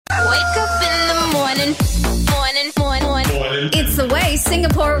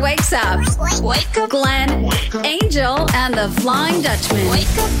Singapore wakes up. Wake up, Glenn, Angel, and the Flying Dutchman. Wake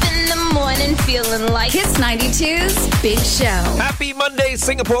up in the morning feeling like Kiss 92's Big Show. Happy Monday,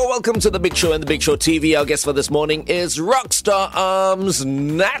 Singapore. Welcome to The Big Show and The Big Show TV. Our guest for this morning is Rockstar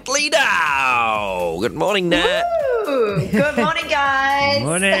Natalie Dow. Good morning, Nat. Good morning, guys.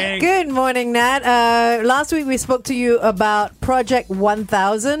 Morning. Good morning, Nat. Last week we spoke to you about Project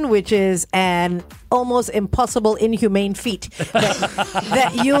 1000, which is an almost impossible, inhumane feat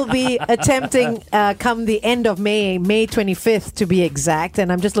that you'll be attempting come the end of May 25th to be exact. And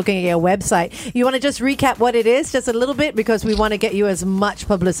I'm just looking at your website. You want to just recap what it is just a little bit because we want to get you as much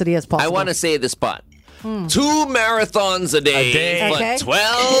publicity as possible. I want to say this part. 2 marathons a day for Okay.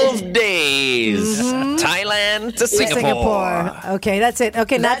 12 days. Thailand to Singapore. Okay, that's it.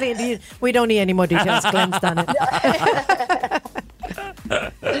 Okay, Natalie, we don't need any more details. Glenn's done it.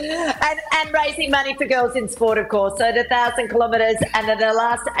 And raising money for girls in sport, of course. So the 1,000 kilometres and then the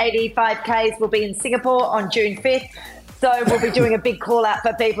last 85 Ks will be in Singapore on June 5th. So we'll be doing a big call out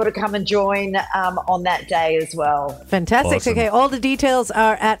for people to come and join on that day as well. Fantastic. Awesome. Okay, all the details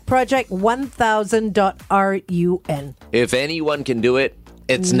are at project1000.run. If anyone can do it,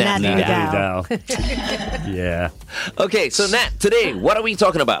 it's Natalie Natalie Dow. Dow. Yeah. Okay, so Nat, today, what are we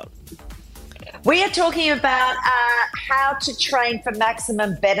talking about? We are talking about how to train for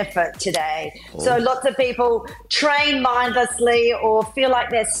maximum benefit today. So lots of people train mindlessly or feel like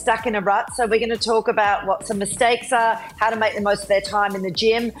they're stuck in a rut. So we're going to talk about what some mistakes are, how to make the most of their time in the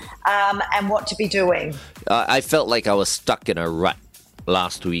gym, and what to be doing. I felt like I was stuck in a rut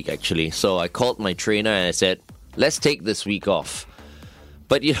last week, actually. So I called my trainer and I said, let's take this week off.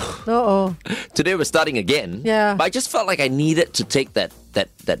 But, you know, today we're starting again. Yeah. But I just felt like I needed to take that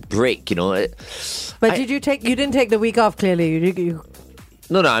break, you know. But you didn't take the week off, clearly.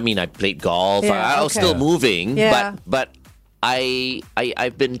 No, I mean, I played golf. Yeah, I was okay. still moving. Yeah. But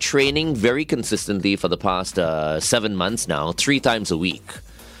I've been training very consistently for the past 7 months now, 3 times a week.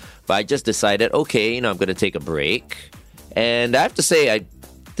 But I just decided, okay, you know, I'm going to take a break. And I have to say, I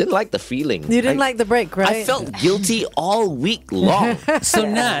didn't like the feeling. You didn't like the break, right? I felt guilty all week long. So,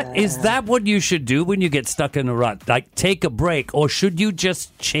 Nat, is that what you should do when you get stuck in a rut? Like, take a break, or should you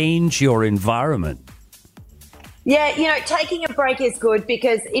just change your environment? Yeah, you know, taking a break is good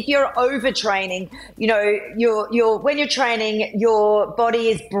because if you're overtraining, you know, when you're training, your body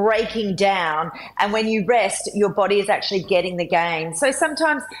is breaking down, and when you rest, your body is actually getting the gain. So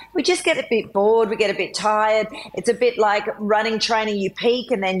sometimes we just get a bit bored, we get a bit tired. It's a bit like running training, you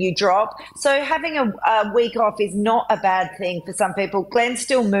peak and then you drop. So having a week off is not a bad thing for some people. Glenn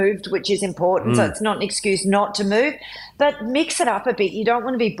still moved, which is important, so it's not an excuse not to move. But mix it up a bit. You don't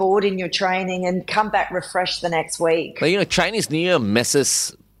want to be bored in your training and come back refreshed the next week. But, you know, Chinese New Year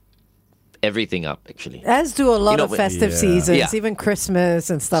messes everying up, actually. As do a lot of festive Yeah. seasons, Yeah. even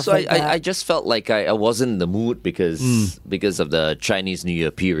Christmas and stuff So like that. I just felt like I wasn't in the mood because of the Chinese New Year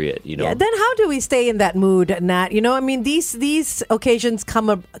period, you know. Yeah, then how do we stay in that mood, Nat? You know, I mean, these occasions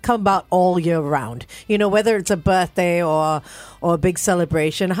come about all year round. You know, whether it's a birthday or a big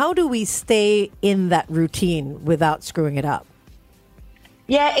celebration. How do we stay in that routine without screwing it up?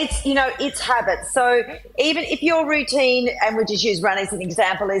 Yeah, it's habits. So even if your routine, and we'll just use running as an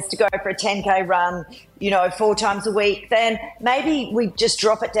example, is to go for a 10K run, 4 times a week, then maybe we just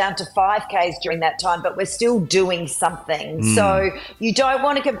drop it down to 5Ks during that time, but we're still doing something. So you don't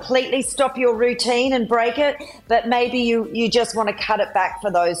want to completely stop your routine and break it, but maybe you just want to cut it back for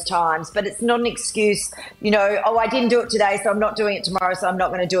those times. But it's not an excuse, I didn't do it today, so I'm not doing it tomorrow, so I'm not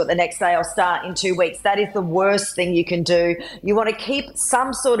going to do it the next day. I'll start in 2 weeks. That is the worst thing you can do. You want to keep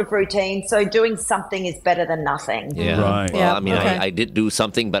some sort of routine, so doing something is better than nothing. Yeah. Right. Well, Yeah, I mean, okay. I did do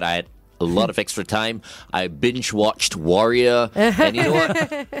something, but I had a lot of extra time. I binge watched Warrior, and you know what?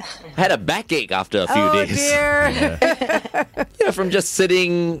 I had a backache after a few Oh days. dear! From just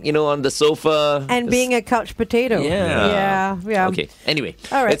sitting, on the sofa And being a couch potato. Yeah. Yeah. Okay. Anyway,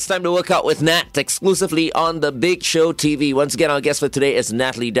 All right. it's time to work out with Nat exclusively on the Big Show TV. Once again, our guest for today is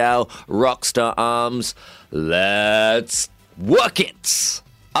Natalie Dow, Rockstar Arms. Let's work it.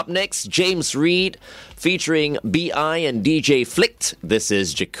 Up next, James Reid featuring B.I. and DJ Flicked. This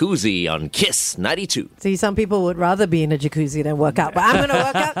is Jacuzzi on Kiss 92. See, some people would rather be in a jacuzzi than work out, but I'm going to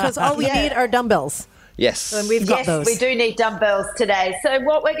work out because all we Yeah. need are dumbbells. Yes. And we've got Yes, those. we do need dumbbells today. So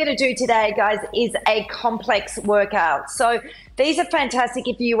what we're going to do today, guys, is a complex workout. So these are fantastic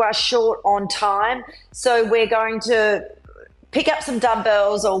if you are short on time. So we're going to pick up some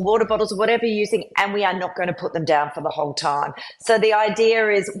dumbbells or water bottles or whatever you're using, and we are not going to put them down for the whole time. So the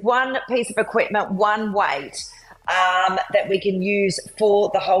idea is one piece of equipment, one weight. that we can use for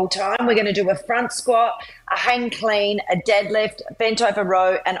the whole time. We're going to do a front squat, a hang clean, a deadlift, bent over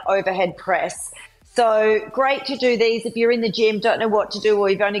row, and overhead press. So great to do these if you're in the gym, don't know what to do, or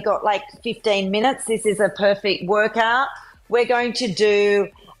you've only got like 15 minutes. This is a perfect workout. We're going to do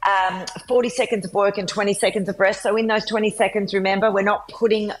 40 seconds of work and 20 seconds of rest. So in those 20 seconds, remember, we're not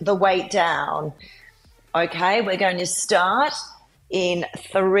putting the weight down. Okay, we're going to start in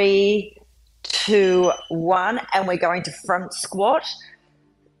 3, 2, 1, and we're going to front squat.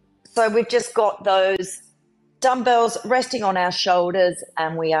 So we've just got those dumbbells resting on our shoulders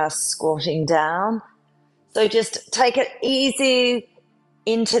and we are squatting down. So just take it easy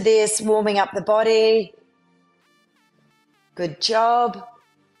into this, warming up the body. Good job.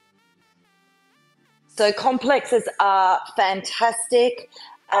 So complexes are fantastic.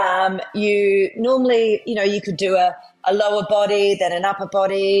 You normally, you could do a lower body, then an upper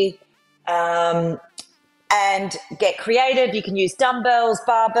body, and get creative. You can use dumbbells,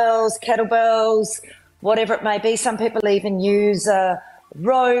 barbells, kettlebells, whatever it may be. Some people even use a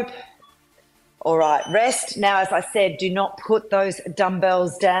rope. All right, rest. Now, as I said, do not put those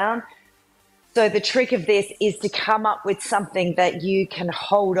dumbbells down. So the trick of this is to come up with something that you can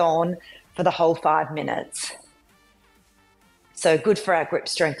hold on for the whole 5 minutes. So good for our grip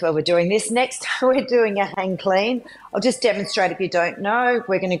strength while we're doing this. Next, we're doing a hang clean. I'll just demonstrate if you don't know.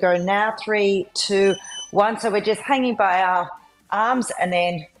 We're going to go now, 3, 2, 1. So we're just hanging by our arms and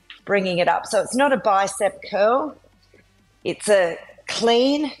then bringing it up. So it's not a bicep curl. It's a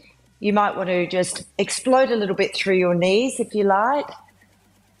clean. You might want to just explode a little bit through your knees if you like.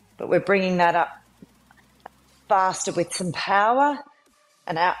 But we're bringing that up faster with some power.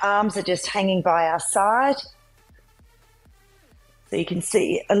 And our arms are just hanging by our side. So you can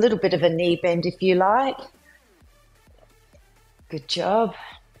see a little bit of a knee bend if you like. Good job.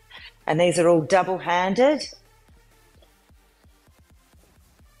 And these are all double-handed.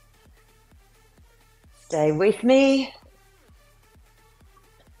 Stay with me.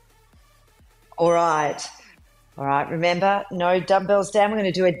 All right. All right, remember, no dumbbells down. We're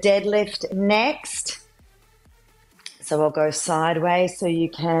going to do a deadlift next. So I'll go sideways so you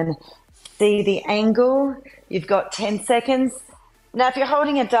can see the angle. You've got 10 seconds. Now, if you're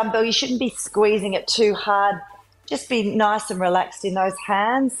holding a dumbbell, you shouldn't be squeezing it too hard. Just be nice and relaxed in those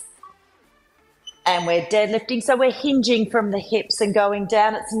hands. And we're deadlifting. So we're hinging from the hips and going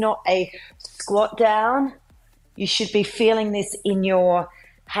down. It's not a squat down. You should be feeling this in your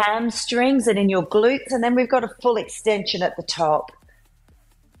hamstrings and in your glutes. And then we've got a full extension at the top.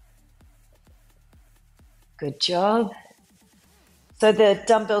 Good job. So the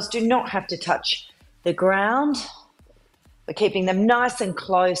dumbbells do not have to touch the ground. We're keeping them nice and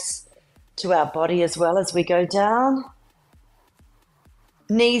close to our body as well as we go down.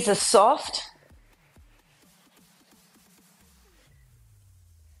 Knees are soft.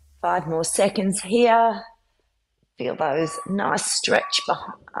 5 more seconds here. Feel those nice stretch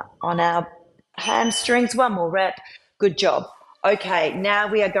on our hamstrings. 1 more rep. Good job. Okay, now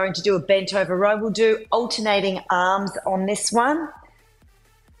we are going to do a bent over row. We'll do alternating arms on this one.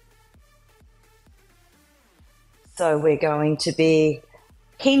 So we're going to be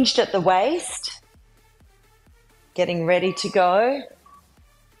hinged at the waist, getting ready to go.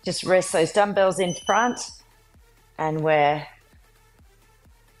 Just rest those dumbbells in front and we're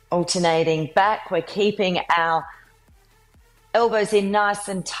alternating back. We're keeping our elbows in nice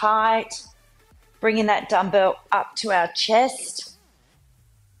and tight, bringing that dumbbell up to our chest.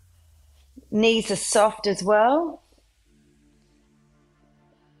 Knees are soft as well.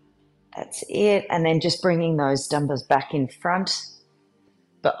 That's it. And then just bringing those dumbbells back in front,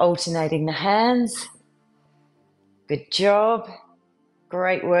 but alternating the hands. Good job.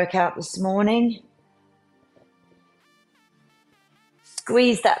 Great workout this morning.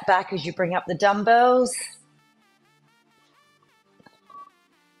 Squeeze that back as you bring up the dumbbells.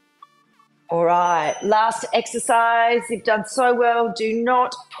 All right, last exercise. You've done so well. Do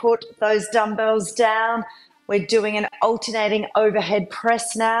not put those dumbbells down. We're doing an alternating overhead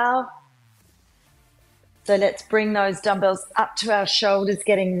press now. So let's bring those dumbbells up to our shoulders,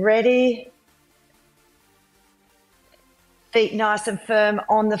 getting ready. Feet nice and firm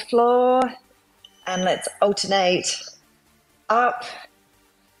on the floor. And let's alternate up.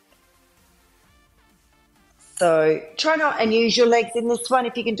 So try not and use your legs in this one.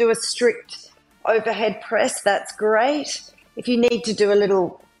 If you can do a strict overhead press, that's great. If you need to do a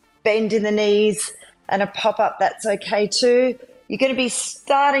little bend in the knees and a pop-up, that's okay too. You're going to be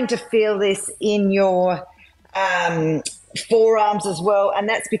starting to feel this in your forearms as well, and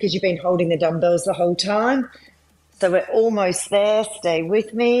that's because you've been holding the dumbbells the whole time. So we're almost there. Stay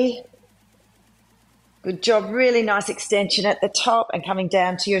with me. Good job. Really nice extension at the top and coming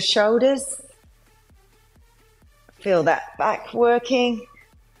down to your shoulders. Feel that back working.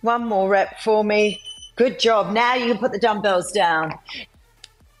 One more rep for me. Good job. Now you can put the dumbbells down.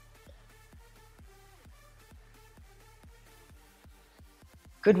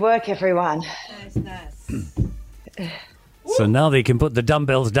 Good work, everyone. Nice. So now they can put the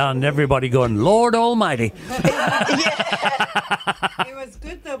dumbbells down and everybody going, Lord Almighty. It was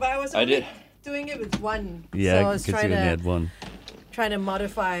good though, but I was only doing it with one. Yeah, so I was you only had one. trying to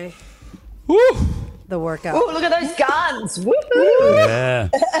modify Woo! the workout. Oh, look at those guns. Woohoo!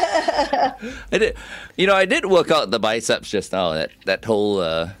 Yeah. I did work out the biceps just now, that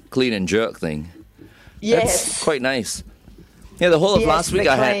whole clean and jerk thing. Yes. That's quite nice. Yeah, the whole of Yes, last week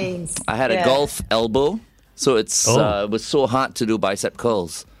the I cleans. had a Yeah. golf elbow, so it was so hard to do bicep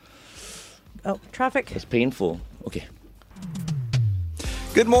curls. Oh, traffic. It's painful. Okay.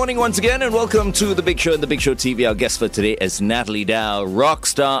 Good morning once again, and welcome to The Big Show and The Big Show TV. Our guest for today is Natalie Dow,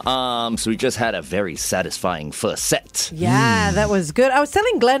 Rockstar Arms. We just had a very satisfying first set. Yeah, that was good. I was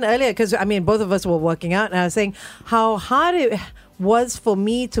telling Glenn earlier, because, both of us were working out, and I was saying how hard it was for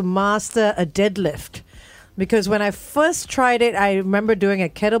me to master a deadlift. Because when I first tried it, I remember doing a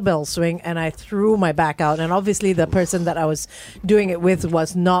kettlebell swing and I threw my back out. And obviously the person that I was doing it with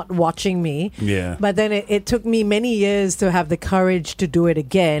was not watching me. Yeah. But then it took me many years to have the courage to do it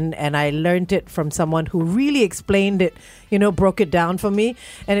again. And I learned it from someone who really explained it, broke it down for me.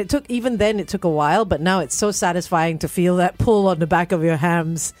 And it took a while, but now it's so satisfying to feel that pull on the back of your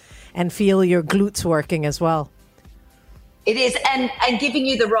hams and feel your glutes working as well. It is, and giving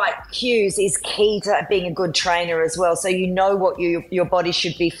you the right cues is key to being a good trainer as well. So you know what your body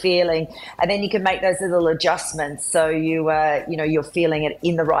should be feeling, and then you can make those little adjustments so you're feeling it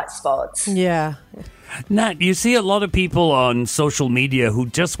in the right spots. Yeah. Nat, you see a lot of people on social media who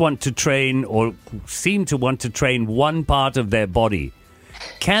just want to train or seem to want to train one part of their body.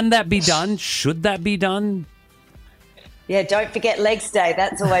 Can that be done? Should that be done? Yeah, don't forget legs day.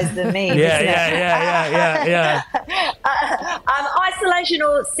 That's always the meme. Yeah. Isolation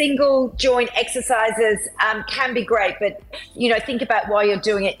or single joint exercises can be great, but think about why you're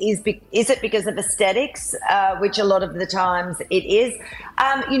doing it. Is it because of aesthetics, which a lot of the times it is.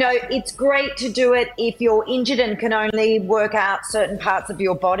 It's great to do it if you're injured and can only work out certain parts of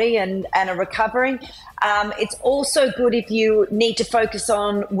your body and are recovering. It's also good if you need to focus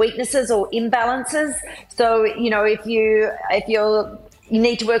on weaknesses or imbalances. So, if you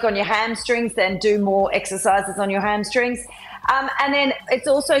need to work on your hamstrings, then do more exercises on your hamstrings. And then it's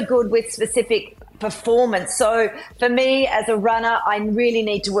also good with specific performance. So for me as a runner, I really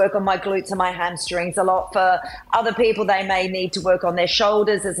need to work on my glutes and my hamstrings a lot. For other people, they may need to work on their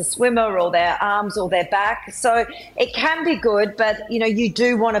shoulders as a swimmer or their arms or their back. So it can be good, but you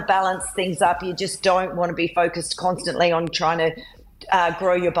do want to balance things up. You just don't want to be focused constantly on trying to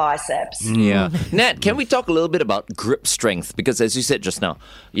grow your biceps. Yeah. Nat, can we talk a little bit about grip strength? Because as you said just now,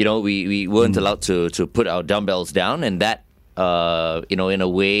 we weren't allowed to put our dumbbells down, and that in a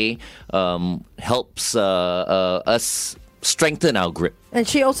way, helps us strengthen our grip. And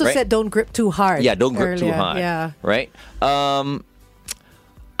she also said don't grip too hard. Yeah, don't grip too earlier. hard. Yeah. Right?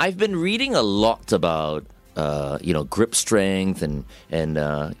 I've been reading a lot about, grip strength and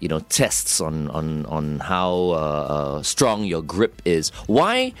tests on how strong your grip is.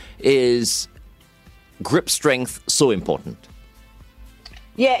 Why is grip strength so important?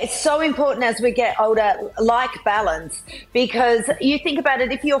 Yeah, it's so important as we get older, like balance, because you think about it,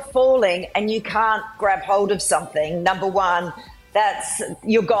 if you're falling and you can't grab hold of something, number one,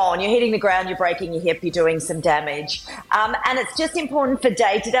 you're gone. You're hitting the ground, you're breaking your hip, you're doing some damage. And it's just important for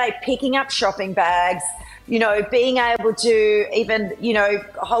day to day, picking up shopping bags, being able to even,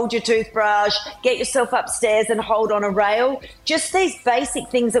 hold your toothbrush, get yourself upstairs and hold on a rail. Just these basic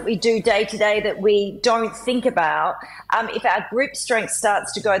things that we do day to day that we don't think about. If our grip strength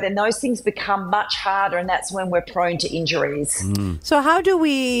starts to go, then those things become much harder, and that's when we're prone to injuries. So how do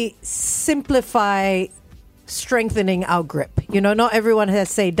we simplify strengthening our grip? Not everyone has,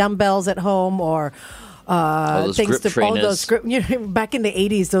 say, dumbbells at home or those things grip to all trainers. those grip. Back in the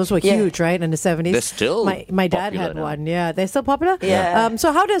 80s, those were huge, right? In the 70s, They're still my dad popular had now. one. Yeah, they're still popular. Yeah.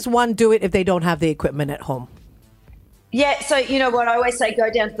 So how does one do it if they don't have the equipment at home? Yeah, so you know what I always say, go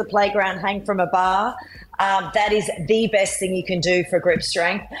down to the playground, hang from a bar. That is the best thing you can do for grip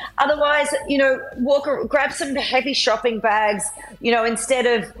strength. Otherwise, grab some heavy shopping bags. Instead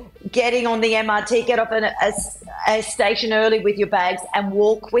of getting on the MRT, get off a station early with your bags and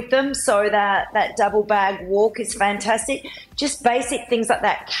walk with them. So that double bag walk is fantastic. Just basic things like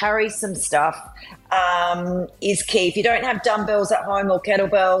that. Carry some stuff. is key. If you don't have dumbbells at home or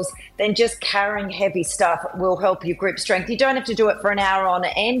kettlebells, then just carrying heavy stuff will help your grip strength. You don't have to do it for an hour on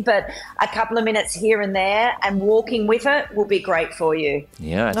end, but a couple of minutes here and there and walking with it will be great for you.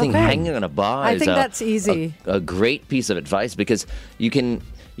 Yeah, I think Okay. hanging on a bar I is think that's easy. A great piece of advice because you can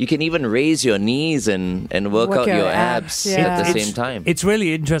even raise your knees and work out your abs yeah. at the It's- same time. It's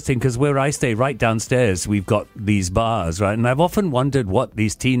really interesting because where I stay, right downstairs, we've got these bars, right? And I've often wondered what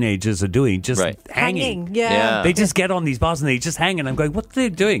these teenagers are doing, just Right. hanging. Yeah. They just get on these bars and they just hang, and I'm going, what are they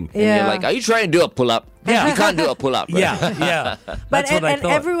doing? And you're like, are you trying to do a pull-up? Yeah. You can't do a pull-up. Right? Yeah. But That's what I and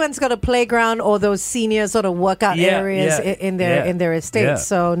thought. everyone's got a playground or those senior sort of workout Yeah, areas yeah, in their estates, yeah.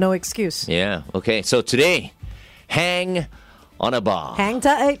 so no excuse. Yeah. Okay. So today, hang on a bar Hang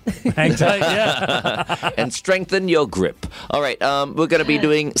tight. Hang tight, yeah. and strengthen your grip. All right. We're going to be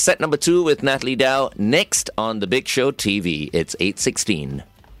doing set number 2 with Natalie Dow next on The Big Show TV. It's 8:16.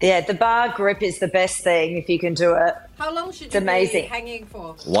 Yeah, the bar grip is the best thing if you can do it. How long should It's amazing. hanging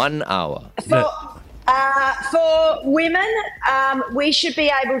for? 1 hour. For women, we should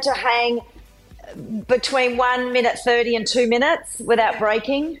be able to hang between 1 minute 30 and 2 minutes without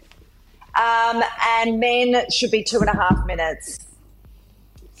breaking. And men should be 2.5 minutes.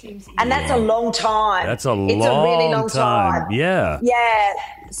 And that's a long time. That's a It's a really long time. Yeah. Yeah.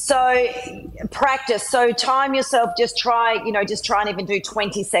 So practice. So time yourself. Just try and even do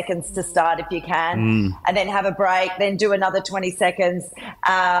 20 seconds to start if you can, and then have a break. Then do another 20 seconds.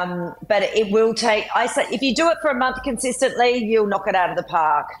 But it will take. I say if you do it for a month consistently, you'll knock it out of the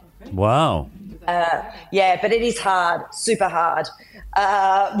park. Wow. Yeah, but it is hard, super hard.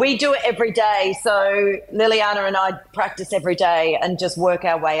 We do it every day. So Liliana and I practice every day and just work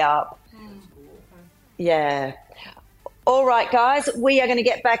our way up. Yeah. All right, guys, we are going to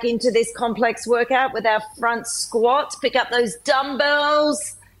get back into this complex workout with our front squats. Pick up those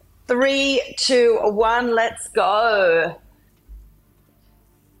dumbbells. 3, 2, 1, let's go.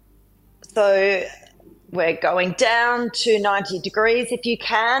 So we're going down to 90 degrees if you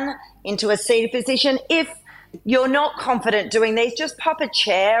can, into a seated position. If you're not confident doing these, just pop a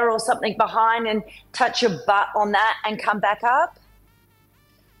chair or something behind and touch your butt on that and come back up.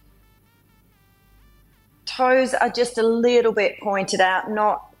 Toes are just a little bit pointed out,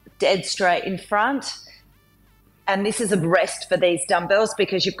 not dead straight in front. And this is a rest for these dumbbells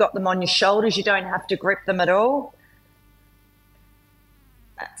because you've got them on your shoulders. You don't have to grip them at all.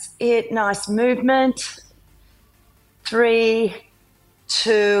 That's it. Nice movement. 3,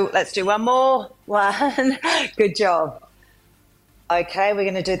 2, let's do one more. 1. Good job. Okay, we're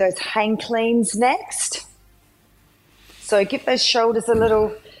going to do those hang cleans next. So give those shoulders a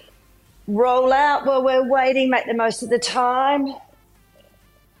little roll out while we're waiting. Make the most of the time.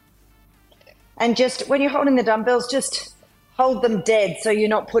 And just when you're holding the dumbbells, just hold them dead so you're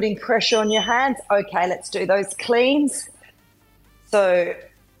not putting pressure on your hands. Okay, let's do those cleans. So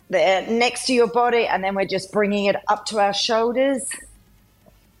they're next to your body, and then we're just bringing it up to our shoulders.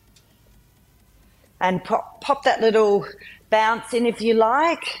 And pop that little bounce in if you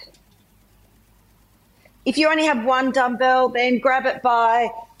like. If you only have one dumbbell, then grab it by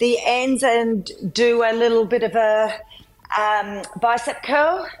the ends and do a little bit of a bicep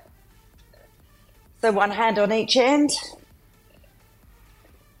curl. So one hand on each end.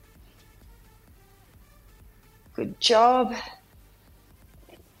 Good job.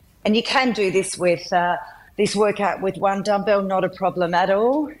 And you can do this with this workout with one dumbbell, not a problem at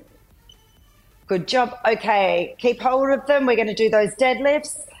all. Good job. Okay, keep hold of them. We're going to do those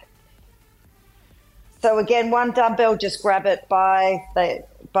deadlifts. So again, one dumbbell, just grab it by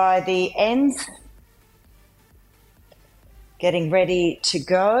the ends. Getting ready to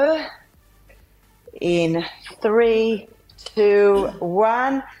go. In 3, 2,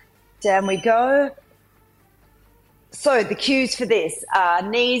 1. Down we go. So the cues for this are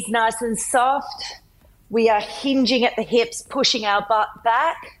knees nice and soft. We are hinging at the hips, pushing our butt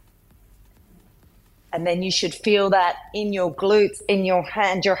back. And then you should feel that in your glutes, in your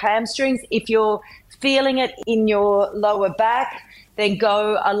hand, your hamstrings. If you're feeling it in your lower back, then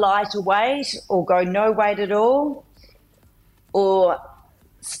go a lighter weight or go no weight at all. Or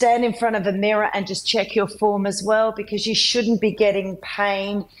stand in front of a mirror and just check your form as well, because you shouldn't be getting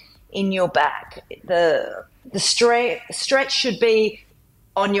pain in your back. The stretch should be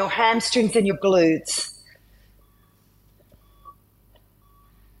on your hamstrings and your glutes.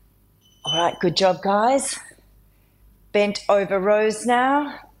 All right, good job, guys. Bent over rows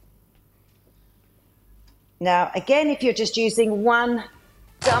now. Now, again, if you're just using one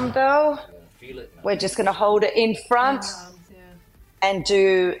dumbbell, we're just going to hold it in front and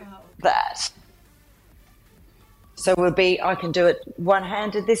do that. So I can do it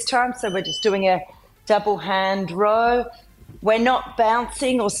one-handed this time. So we're just doing a double hand row. We're not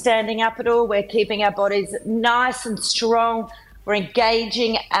bouncing or standing up at all. We're keeping our bodies nice and strong. We're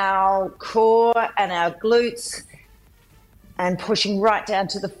engaging our core and our glutes and pushing right down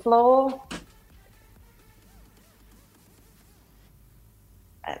to the floor.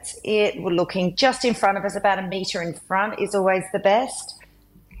 That's it. We're looking just in front of us, about 1 metre in front is always the best.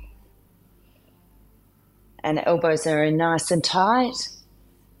 And elbows are nice and tight.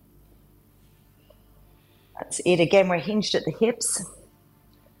 That's it. Again, we're hinged at the hips.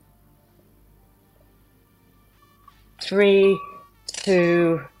 3,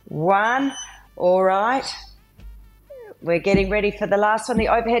 2, 1. All right. We're getting ready for the last one, the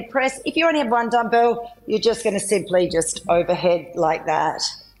overhead press. If you only have one dumbbell, you're just going to simply just overhead like that.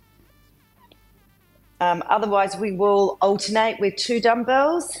 Otherwise, we will alternate with 2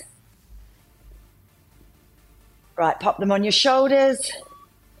 dumbbells. Right, pop them on your shoulders.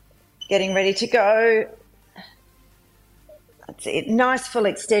 Getting ready to go. That's it. Nice full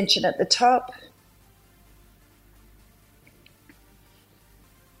extension at the top.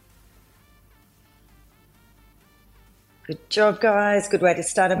 Good job, guys. Good way to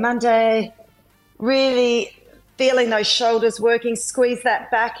start a Monday. Really feeling those shoulders working. Squeeze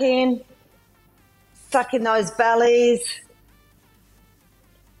that back in. Suck in those bellies.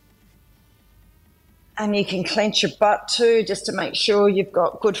 And you can clench your butt too, just to make sure you've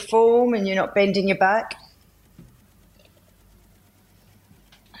got good form and you're not bending your back.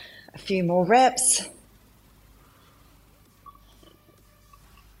 A few more reps.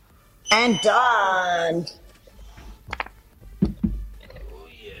 And done.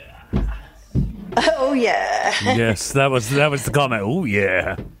 Oh yeah. Yes, that was the comment. Oh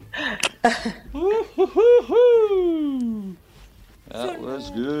yeah. That was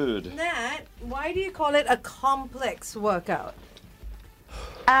good. Nat, why do you call it a complex workout?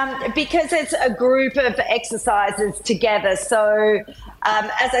 Because it's a group of exercises together. So,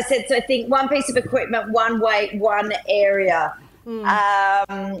 as I said, so I think one piece of equipment, one weight, one area.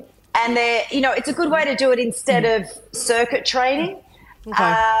 And it's a good way to do it instead of circuit training.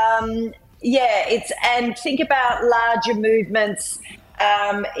 Okay. And think about larger movements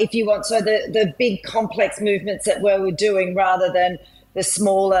if you want. So the big complex movements that we were doing rather than the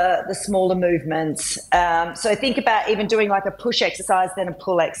smaller movements. So think about even doing like a push exercise then a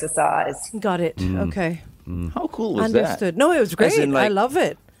pull exercise. Got it. Okay. How cool was Understood. that? No, it was great. As in, like- I love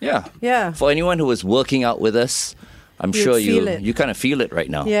it. Yeah. Yeah. For anyone who was working out with us, I'm You'd sure feel it. you kind of feel it right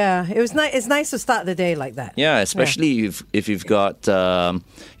now. Yeah, it was nice. It's nice to start the day like that. Yeah, especially if you've got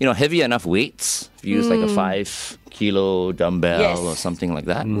heavy enough weights. If you use like a 5 kilo dumbbell Yes. or something like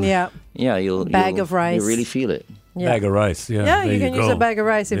that. Yeah. Yeah, you'll Bag of rice. You really feel it. Yeah. Bag of rice. Yeah. Yeah, there you can use go. a bag of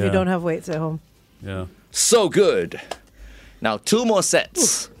rice if you Yeah. don't have weights at home. Yeah. So good. Now 2 more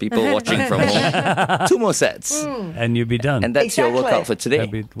sets. People watching from home. 2 more sets. And you'll be done. And that's your Exactly. workout for today.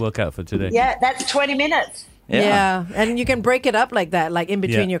 That'll be workout for today. Yeah, that's 20 minutes. Yeah. And you can break it up like that, like in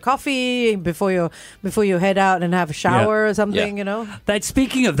between Yeah. your coffee, before you head out and have a shower or something, Yeah. you know. That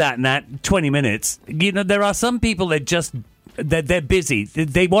speaking of that, Nat, 20 minutes. There are some people that they're busy.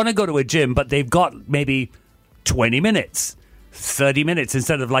 They want to go to a gym, but they've got maybe 20 minutes, 30 minutes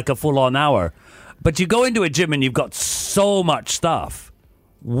instead of like a full-on hour. But you go into a gym and you've got so much stuff.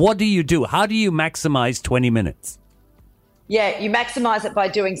 What do you do? How do you maximize 20 minutes? Yeah, you maximize it by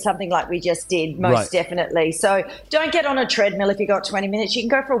doing something like we just did, most Right. definitely. So don't get on a treadmill if you've got 20 minutes. You can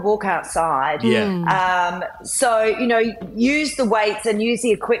go for a walk outside. Yeah. Use the weights and use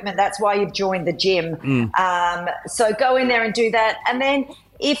the equipment. That's why you've joined the gym. So go in there and do that. And then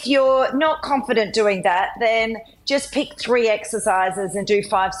if you're not confident doing that, then just pick 3 exercises and do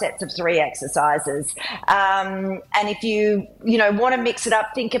 5 sets of 3 exercises. And if you want to mix it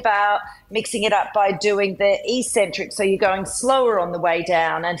up, think about mixing it up by doing the eccentric. So you're going slower on the way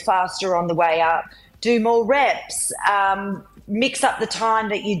down and faster on the way up. Do more reps. Mix up the time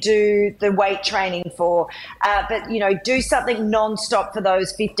that you do the weight training for. But do something non-stop for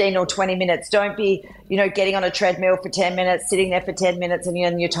those 15 or 20 minutes. Don't be, getting on a treadmill for 10 minutes, sitting there for 10 minutes and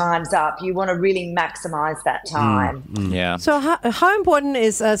your time's up. You want to really maximize that time. Yeah. So how important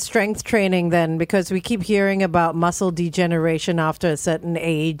is strength training then? Because we keep hearing about muscle degeneration after a certain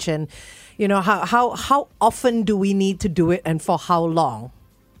age, and how often do we need to do it, and for how long?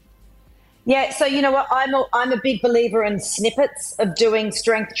 Yeah, so you know what? I'm a big believer in snippets of doing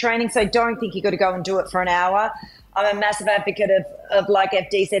strength training. So don't think you got to go and do it for an hour. I'm a massive advocate of like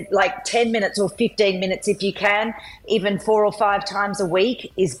FD said, like 10 minutes or 15 minutes if you can. Even 4 or 5 times a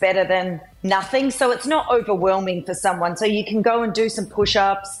week is better than nothing. So it's not overwhelming for someone. So you can go and do some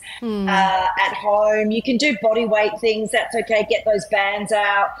push-ups at home. You can do body weight things. That's okay. Get those bands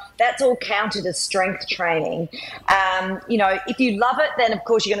out. That's all counted as strength training. If you love it, then of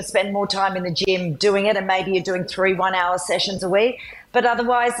course you're going to spend more time in the gym doing it, and maybe you're doing 3 1-hour sessions a week. But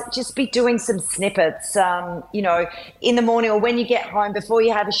otherwise, just be doing some snippets, in the morning or when you get home before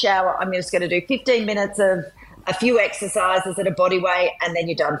you have a shower. I'm just going to do 15 minutes of a few exercises at a body weight, and then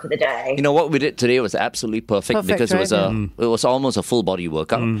you're done for the day. You know, what we did today was absolutely perfect because right? it was almost a full body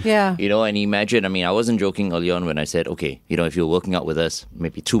workout. Yeah. And imagine, I wasn't joking early on when I said, okay, if you're working out with us,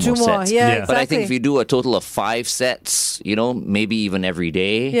 maybe two Two more more, sets. yeah, Yeah. exactly. But I think if you do a total of 5 sets, maybe even every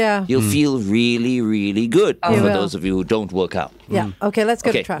day, Yeah. you'll feel really, really good You for will. those of you who don't work out. Yeah. Okay, let's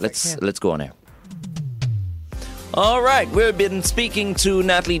go to Okay, traffic. let's go on air. All right, we've been speaking to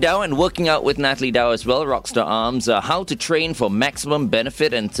Natalie Dow and working out with Natalie Dow as well, Rockstar Arms, how to train for maximum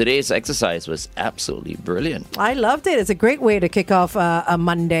benefit, and today's exercise was absolutely brilliant. I loved it. It's a great way to kick off a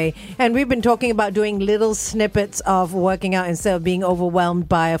Monday. And we've been talking about doing little snippets of working out instead of being overwhelmed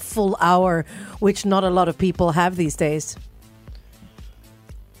by a full hour, which not a lot of people have these days.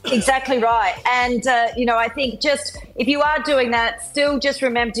 Exactly right. And, I think just if you are doing that, still just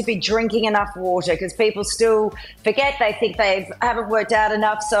remember to be drinking enough water, because people still forget. They think they haven't worked out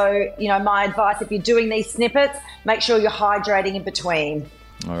enough. So, my advice, if you're doing these snippets, make sure you're hydrating in between.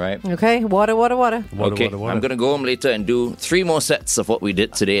 All right. Okay, water. Okay, Water. I'm going to go home later and do 3 more sets of what we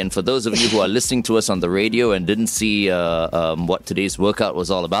did today. And for those of you who are listening to us on the radio and didn't see what today's workout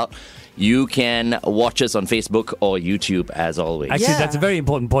was all about, you can watch us on Facebook or YouTube as always. Actually, Yeah. that's a very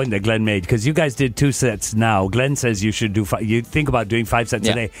important point that Glenn made, because you guys did 2 sets now. Glenn says you should do you think about doing 5 sets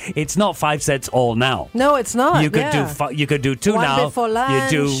Yeah. a day. It's not 5 sets all now. No, it's not. You could yeah. you could do 2 One now. before You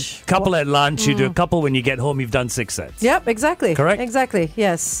do lunch. couple at lunch. You do a couple when you get home. You've done 6 sets. Yep, exactly. Correct? Exactly,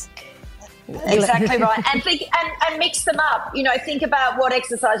 yes. Exactly right. And think and mix them up. Think about what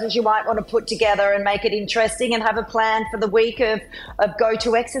exercises you might want to put together and make it interesting, and have a plan for the week of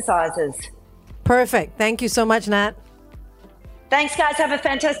go-to exercises. Perfect. Thank you so much, Nat. Thanks, guys. Have a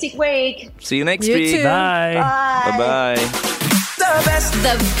fantastic week. See you next You week. too. Bye. Bye. Bye-bye.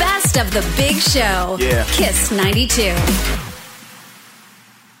 The best of the big show. Yeah. Kiss 92.